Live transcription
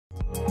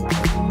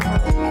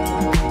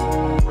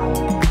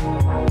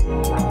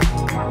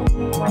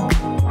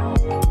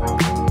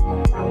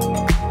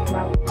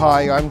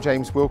Hi, I'm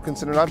James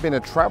Wilkinson and I've been a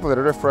travel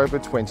editor for over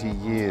 20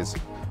 years.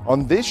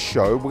 On this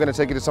show, we're going to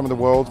take you to some of the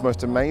world's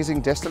most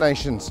amazing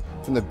destinations,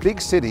 from the big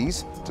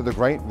cities to the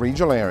great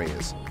regional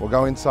areas. We'll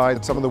go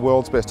inside some of the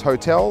world's best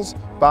hotels,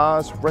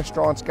 bars,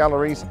 restaurants,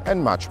 galleries,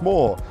 and much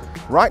more.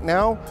 Right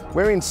now,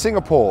 we're in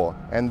Singapore,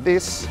 and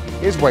this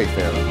is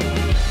Wayfarer.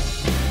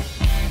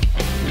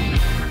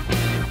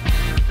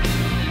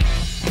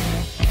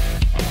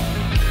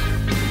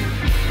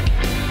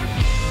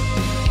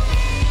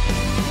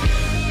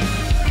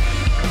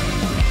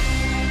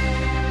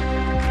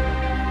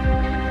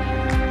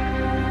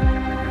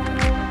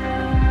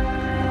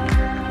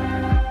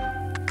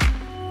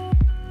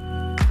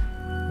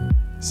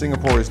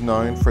 Singapore is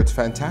known for its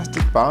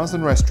fantastic bars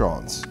and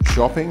restaurants,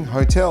 shopping,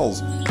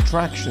 hotels,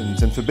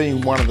 attractions, and for being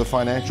one of the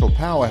financial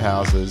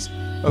powerhouses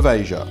of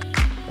Asia.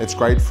 It's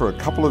great for a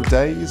couple of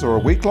days or a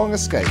week-long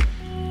escape.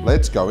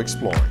 Let's go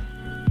exploring.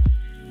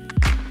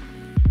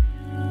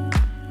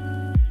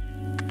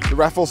 The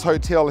Raffles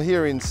Hotel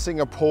here in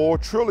Singapore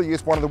truly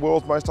is one of the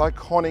world's most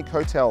iconic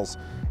hotels.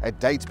 It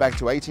dates back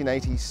to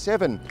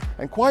 1887,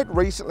 and quite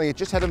recently it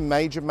just had a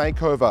major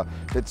makeover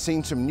that's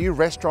seen some new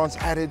restaurants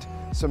added,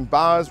 some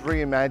bars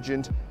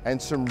reimagined,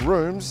 and some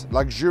rooms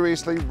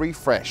luxuriously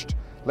refreshed.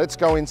 Let's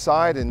go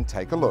inside and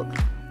take a look.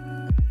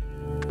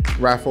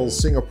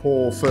 Raffles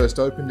Singapore first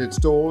opened its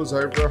doors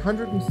over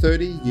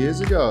 130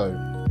 years ago,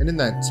 and in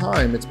that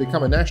time it's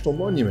become a national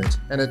monument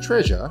and a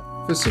treasure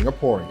for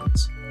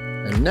Singaporeans.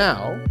 And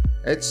now,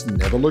 it's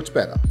never looked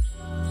better.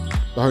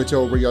 The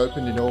hotel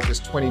reopened in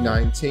August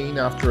 2019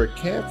 after a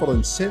careful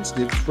and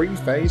sensitive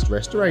three-phased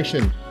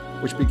restoration,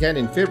 which began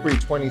in February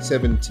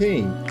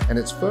 2017, and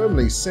it's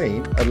firmly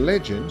seen a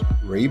legend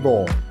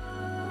reborn.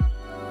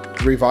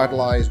 The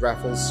revitalised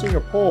Raffles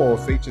Singapore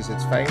features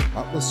its famed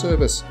butler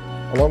service,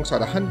 alongside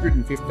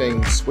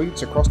 115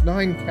 suites across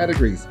 9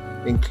 categories,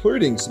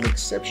 including some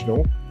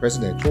exceptional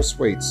presidential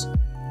suites.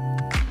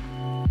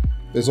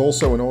 There's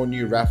also an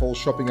all-new Raffles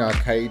shopping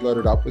arcade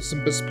loaded up with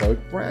some bespoke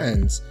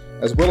brands,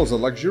 as well as a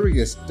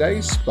luxurious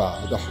day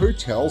spa the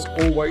hotel's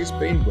always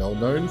been well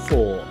known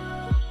for.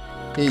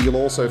 Here you'll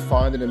also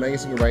find an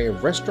amazing array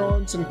of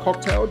restaurants and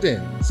cocktail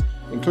dens,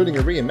 including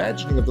a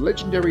reimagining of the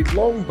legendary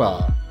Long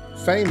Bar,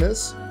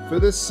 famous for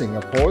the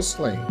Singapore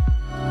sling.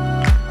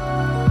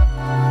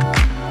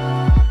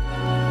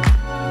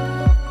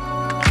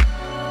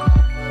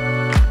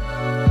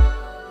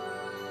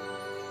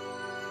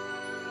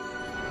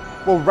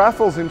 Well,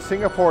 Raffles in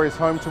Singapore is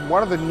home to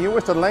one of the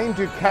newest Alain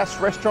Ducasse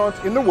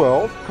restaurants in the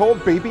world, called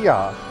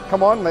BBR.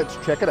 Come on, let's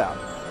check it out.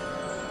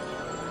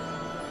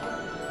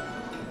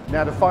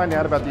 Now, to find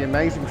out about the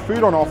amazing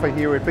food on offer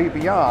here at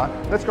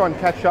BBR, let's go and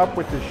catch up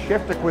with the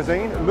chef de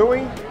cuisine,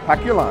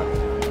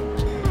 Pacquelin.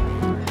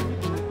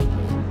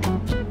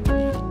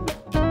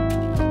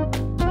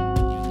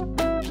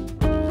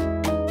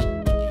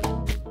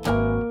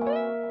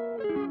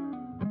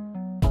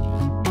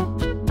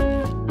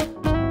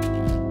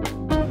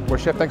 Well,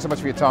 Chef, thanks so much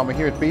for your time. We're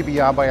here at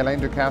BBR by Alain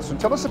Ducasse. And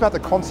tell us about the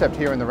concept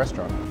here in the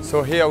restaurant.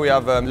 So here we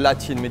have a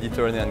Latin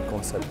Mediterranean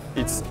concept.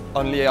 It's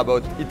only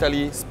about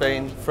Italy,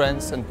 Spain,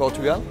 France and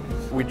Portugal.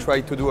 We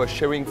try to do a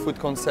sharing food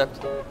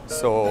concept,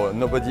 so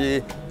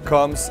nobody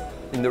comes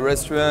in the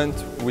restaurant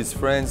with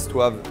friends to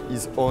have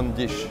his own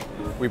dish.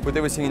 We put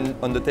everything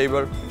on the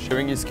table,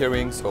 sharing is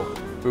caring, so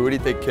we really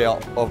take care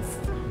of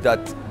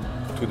that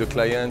to the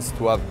clients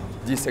to have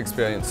this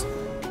experience.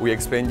 We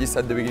explain this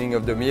at the beginning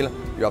of the meal.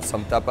 You have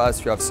some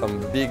tapas, you have some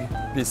big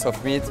piece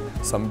of meat,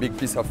 some big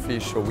piece of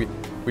fish. So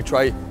we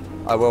try,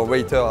 our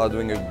waiters are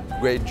doing a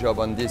great job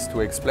on this to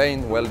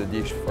explain well the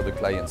dish for the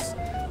clients.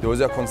 The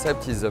other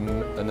concept is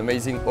an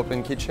amazing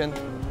open kitchen,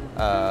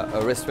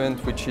 a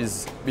restaurant which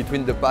is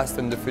between the past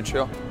and the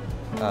future.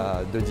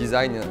 The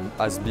design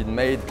has been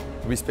made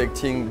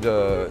respecting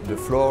the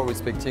floor,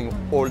 respecting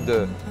all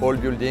the whole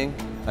building,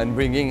 and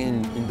bringing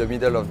in the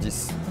middle of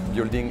this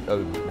building a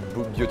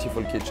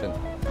beautiful kitchen.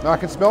 Now, I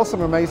can smell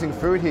some amazing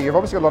food here. You've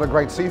obviously got a lot of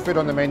great seafood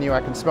on the menu.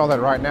 I can smell that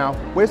right now.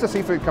 Where's the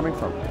seafood coming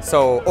from?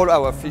 So all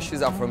our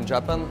fishes are from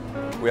Japan.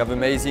 We have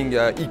amazing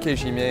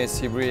ikejime,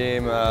 sea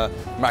bream,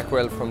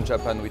 mackerel from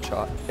Japan, which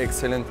are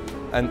excellent.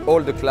 And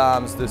all the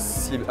clams, the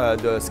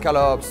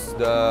scallops,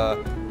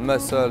 the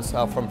mussels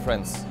are from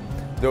France.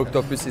 The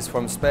octopus is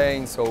from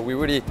Spain, so we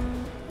really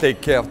take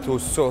care to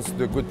source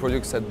the good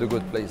products at the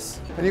good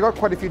place. And you've got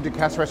quite a few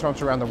Ducasse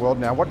restaurants around the world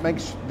now. What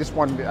makes this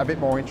one a bit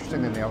more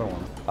interesting than the other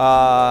one?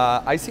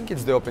 I think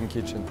it's the open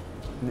kitchen.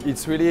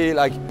 It's really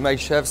like my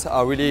chefs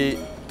are really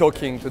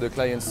talking to the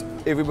clients.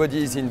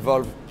 Everybody is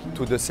involved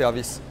to the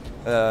service.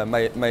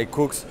 My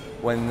cooks,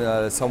 when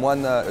there is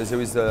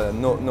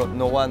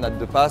no one at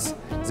the pass,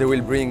 they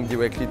will bring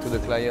directly to the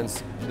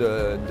clients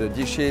the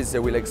dishes, they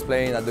will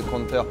explain at the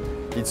counter.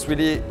 It's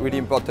really, really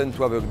important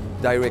to have a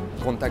direct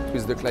contact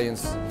with the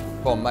clients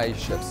for my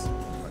chefs.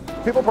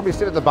 People probably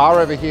sit at the bar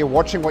over here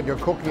watching what you're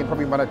cooking and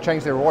probably want to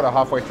change their order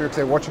halfway through because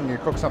they're watching you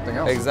cook something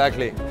else.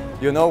 Exactly.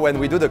 You know, when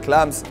we do the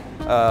clams,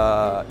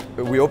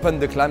 we open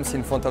the clams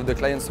in front of the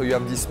client, so you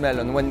have the smell,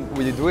 and when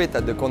we do it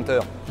at the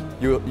counter,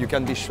 you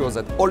can be sure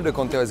that all the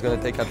counter is going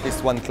to take at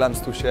least one clams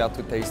to share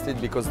to taste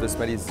it, because the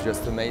smell is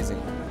just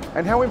amazing.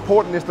 And how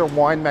important is the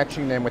wine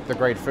matching then with the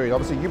great food?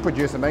 Obviously you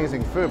produce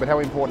amazing food, but how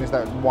important is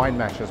that wine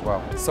match as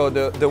well? So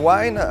the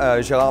wine,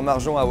 Gérard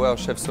Marjon, our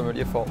chef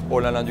sommelier for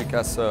all Alain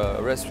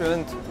Ducasse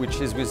restaurant, which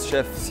is with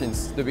chef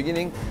since the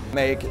beginning,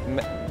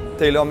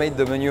 tailor-made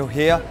the menu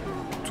here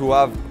to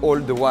have all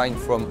the wine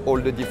from all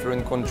the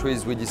different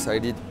countries we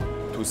decided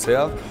to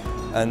serve.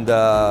 And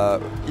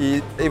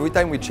every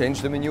time we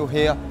change the menu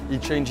here, he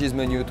changes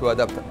menu to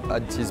adapt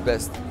at his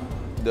best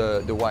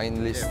the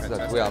wine list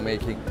that we are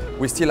making.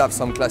 We still have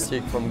some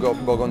classic from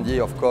Burgundy,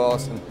 of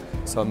course, and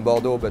some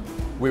Bordeaux, but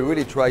we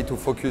really try to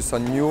focus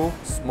on new,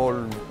 small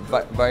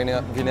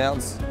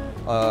vineyards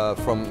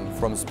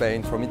from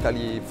Spain, from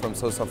Italy, from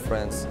south of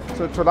France.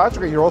 So to a large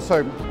degree, you're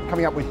also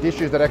coming up with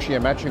dishes that actually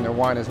are matching the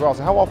wine as well.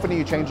 So how often are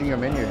you changing your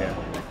menu here?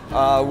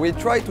 We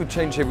try to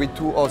change every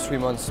 2 or 3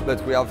 months,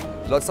 but we have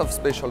lots of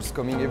specials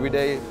coming every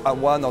day,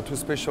 1 or 2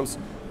 specials.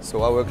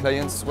 So our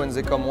clients, when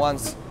they come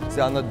once,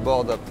 they are not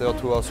bored after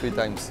 2 or 3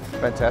 times.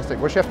 Fantastic.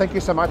 Well, Chef, thank you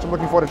so much. I'm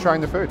looking forward to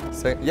trying the food.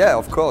 Yeah,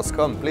 of course,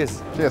 come,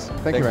 please. Cheers.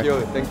 Thank you,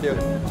 man. Thank you.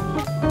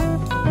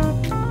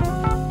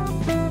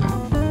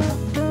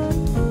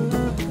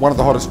 One of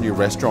the hottest new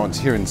restaurants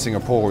here in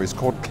Singapore is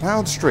called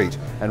Cloudstreet,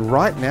 and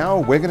right now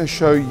we're going to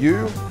show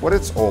you what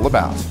it's all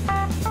about.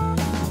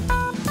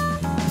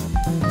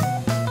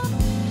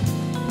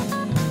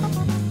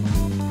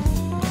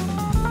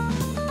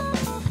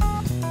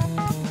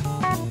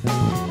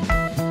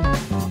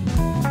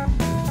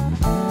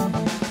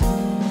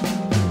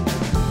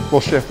 Well,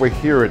 Chef, we're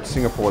here at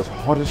Singapore's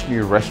hottest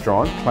new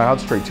restaurant,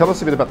 Cloudstreet. Tell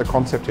us a bit about the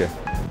concept here.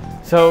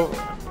 So,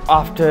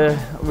 after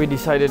we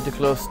decided to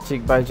close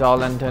Cheek by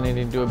Jowl and turn it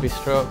into a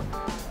bistro,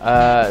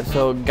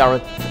 so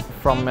Gareth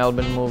from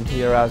Melbourne moved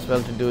here as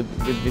well to do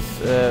this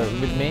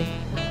with me,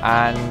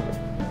 and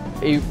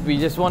we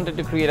just wanted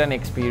to create an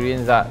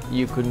experience that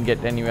you couldn't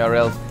get anywhere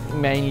else.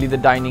 Mainly the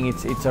dining,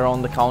 it's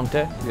around the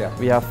counter. Yeah.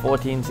 We have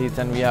 14 seats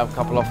and we have a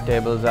couple of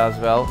tables as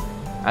well,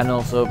 and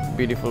also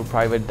beautiful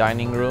private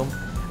dining room.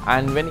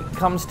 And when it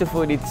comes to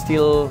food, it's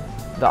still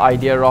the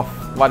idea of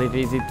what it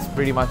is. It's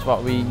pretty much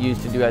what we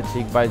used to do at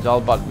Cheek by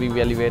Jowl, but we've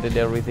elevated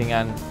everything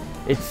and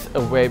it's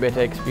a way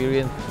better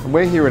experience.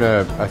 We're here in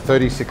a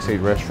 36-seat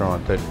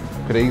restaurant that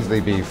could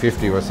easily be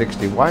 50 or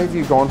 60. Why have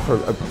you gone for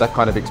that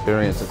kind of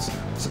experience?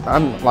 It's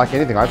unlike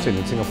anything I've seen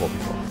in Singapore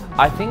before.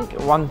 I think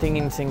one thing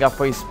in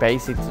Singapore is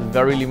space. It's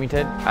very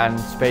limited and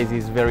space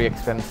is very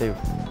expensive.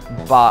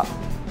 But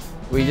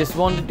we just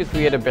wanted to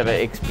create a better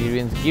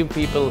experience, give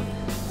people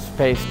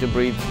space to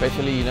breathe,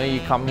 especially, you know, you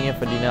come here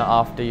for dinner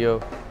after your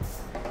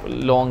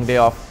long day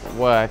of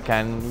work,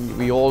 and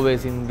we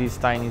always in these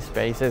tiny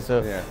spaces.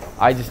 So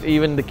yeah.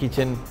 Even the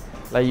kitchen,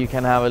 like, you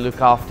can have a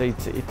look after.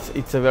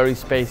 It's a very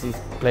spacious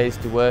place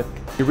to work.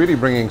 You're really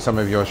bringing some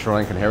of your Sri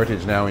Lankan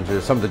heritage now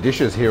into some of the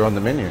dishes here on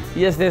the menu.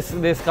 Yes, there's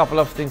a couple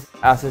of things.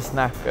 As a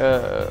snack,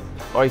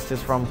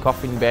 oysters from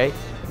Coffin Bay,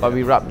 but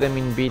we wrap them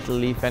in betel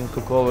leaf and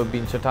cook over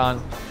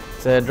binchotan.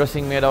 It's a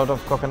dressing made out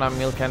of coconut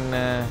milk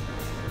and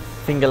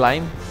finger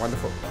lime.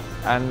 Wonderful.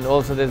 And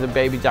also there's a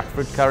baby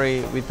jackfruit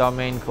curry with our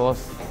main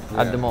course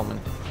at the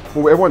moment.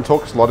 Well, everyone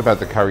talks a lot about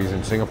the curries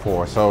in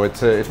Singapore, so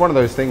it's one of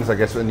those things, I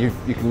guess, and you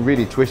can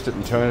really twist it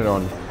and turn it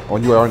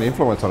on your own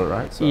influence on it,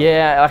 right? So.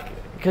 Yeah,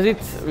 because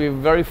we're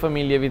very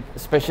familiar with,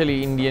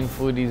 especially Indian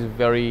food is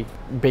very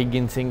big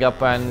in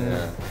Singapore,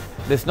 and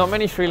there's not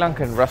many Sri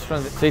Lankan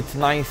restaurants, so it's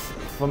nice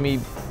for me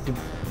to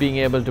being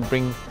able to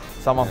bring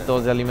some of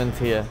those elements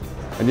here.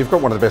 And you've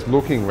got one of the best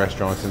looking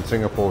restaurants in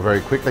Singapore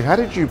very quickly. How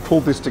did you pull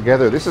this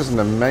together? This is an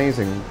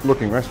amazing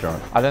looking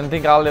restaurant. I don't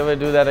think I'll ever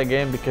do that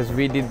again, because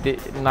we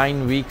did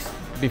 9 weeks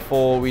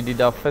before we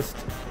did our first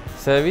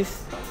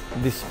service.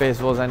 This space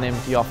was an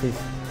empty office,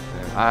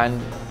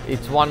 and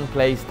it's one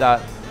place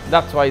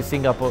that's why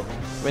Singapore,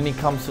 when it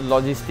comes to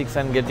logistics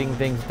and getting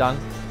things done,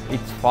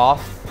 it's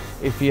fast.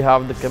 If you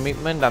have the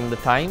commitment and the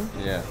time,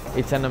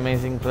 it's an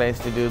amazing place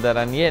to do that.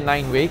 And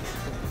 9 weeks,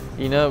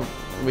 you know,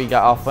 we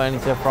got our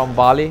furniture from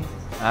Bali,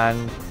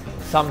 and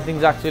some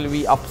things actually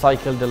we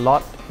upcycled a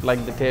lot,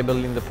 like the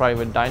table in the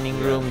private dining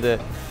room, the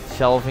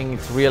shelving,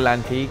 it's real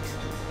antiques.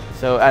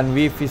 So, and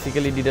we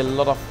physically did a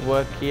lot of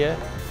work here,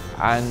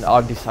 and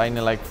our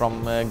designer, like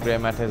from Grey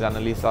Matters,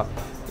 Annalisa,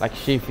 like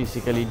she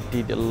physically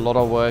did a lot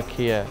of work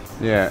here.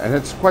 Yeah, and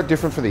it's quite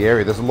different for the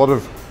area. There's a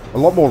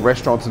lot more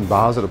restaurants and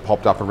bars that have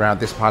popped up around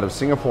this part of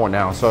Singapore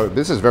now. So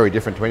this is very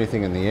different to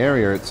anything in the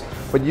area.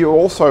 But you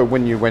also,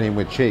 when you went in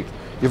with Cheek,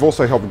 you've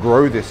also helped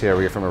grow this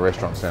area from a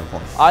restaurant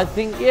standpoint. I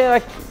think,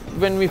 like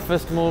when we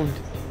first moved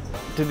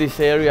to this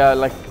area,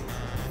 like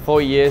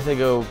 4 years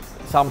ago,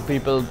 some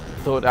people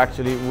thought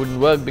actually it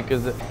wouldn't work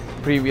because the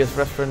previous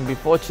restaurant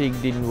before Cheek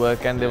didn't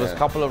work, and there was a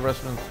couple of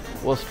restaurants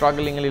were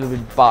struggling a little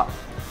bit. But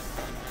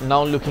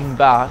now looking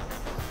back,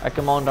 like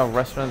amount of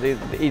restaurants,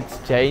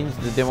 it's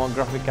changed, the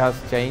demographic has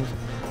changed,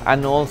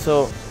 and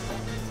also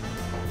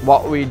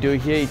what we do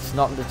here, it's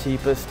not the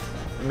cheapest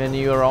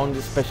menu around,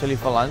 especially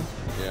for lunch.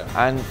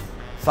 And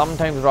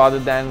sometimes rather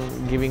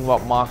than giving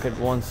what market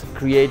wants,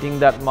 creating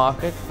that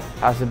market,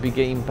 has a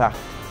bigger impact.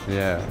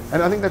 Yeah,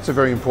 and I think that's a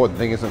very important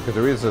thing, isn't it?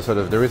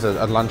 Because there is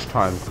a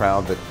lunchtime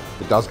crowd that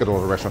does go to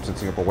all the restaurants in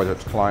Singapore, whether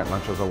it's client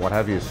lunches or what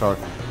have you. So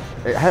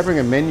having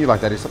a menu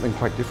like that is something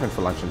quite different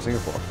for lunch in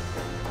Singapore.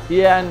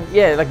 Yeah, and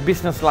yeah, like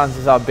business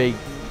lunches are big,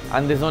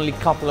 and there's only a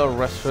couple of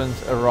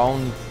restaurants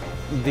around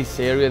this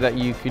area that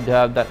you could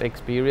have that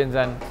experience,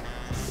 and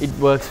it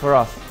works for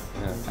us.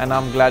 Yeah. And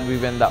I'm glad we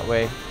went that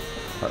way.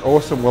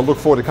 Awesome. We'll look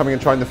forward to coming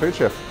and trying the food,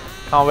 chef.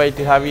 Can't wait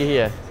to have you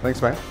here.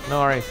 Thanks, mate. No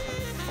worries.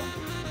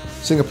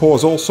 Singapore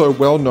is also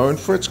well known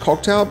for its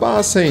cocktail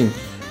bar scene,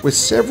 with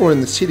several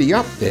in the city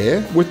up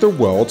there with the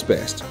world's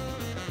best.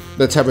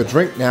 Let's have a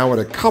drink now at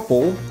a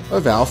couple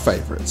of our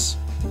favourites.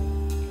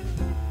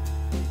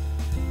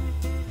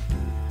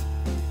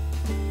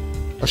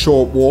 A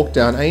short walk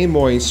down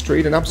Amoy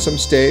Street and up some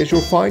stairs,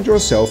 you'll find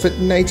yourself at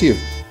Native,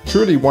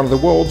 truly one of the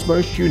world's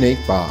most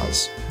unique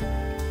bars.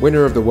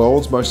 Winner of the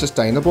world's most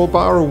sustainable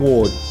bar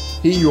award,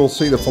 here you'll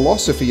see the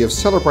philosophy of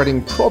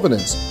celebrating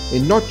provenance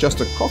in not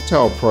just a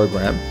cocktail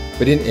program,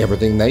 but in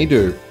everything they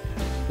do.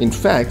 In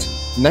fact,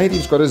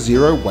 Native's got a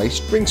zero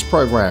waste drinks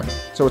program,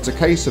 so it's a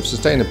case of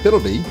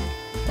sustainability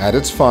at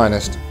its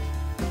finest.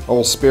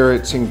 All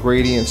spirits,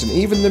 ingredients, and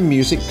even the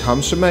music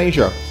comes from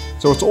Asia,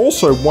 so it's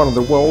also one of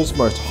the world's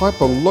most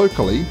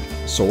hyper-locally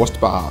sourced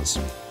bars.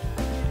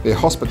 Their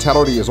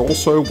hospitality is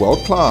also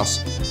world-class,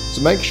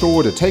 so make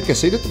sure to take a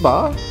seat at the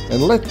bar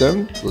and let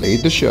them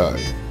lead the show.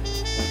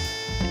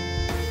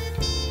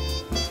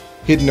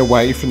 Hidden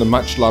away from the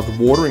much-loved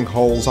watering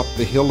holes up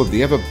the hill of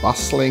the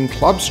ever-bustling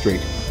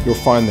Cloudstreet, you'll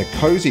find the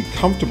cosy,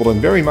 comfortable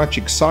and very much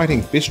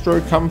exciting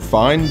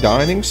bistro-cum-fine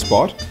dining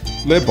spot,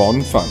 Le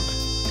Bon Funk.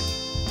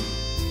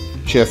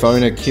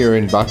 Chef-owner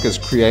Kieran Buck has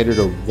created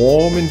a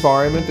warm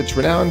environment that's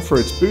renowned for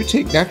its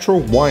boutique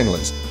natural wine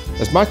list,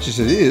 as much as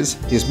it is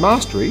his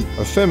mastery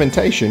of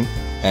fermentation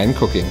and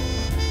cooking.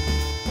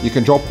 You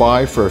can drop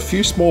by for a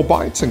few small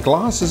bites and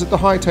glasses at the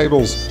high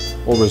tables,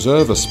 or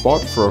reserve a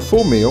spot for a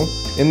full meal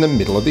in the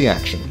middle of the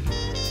action.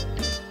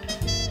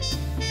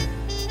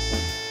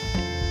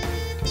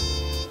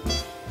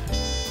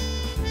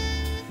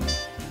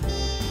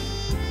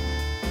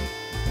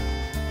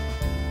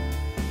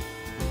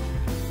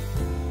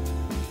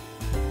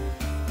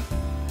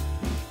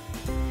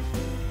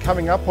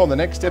 Coming up on the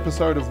next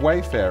episode of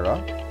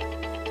Wayfarer,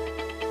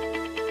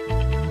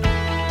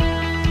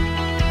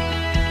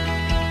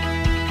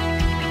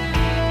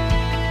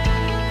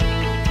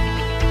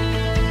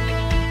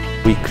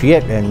 we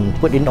create and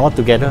put it all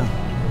together.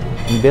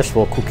 And best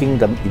for cooking,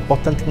 the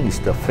important thing is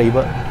the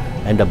flavor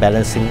and the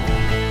balancing.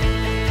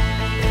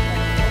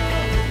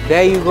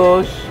 There you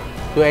go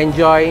to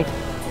enjoy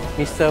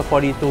Mr.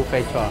 42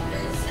 Petrol.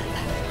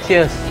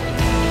 Cheers!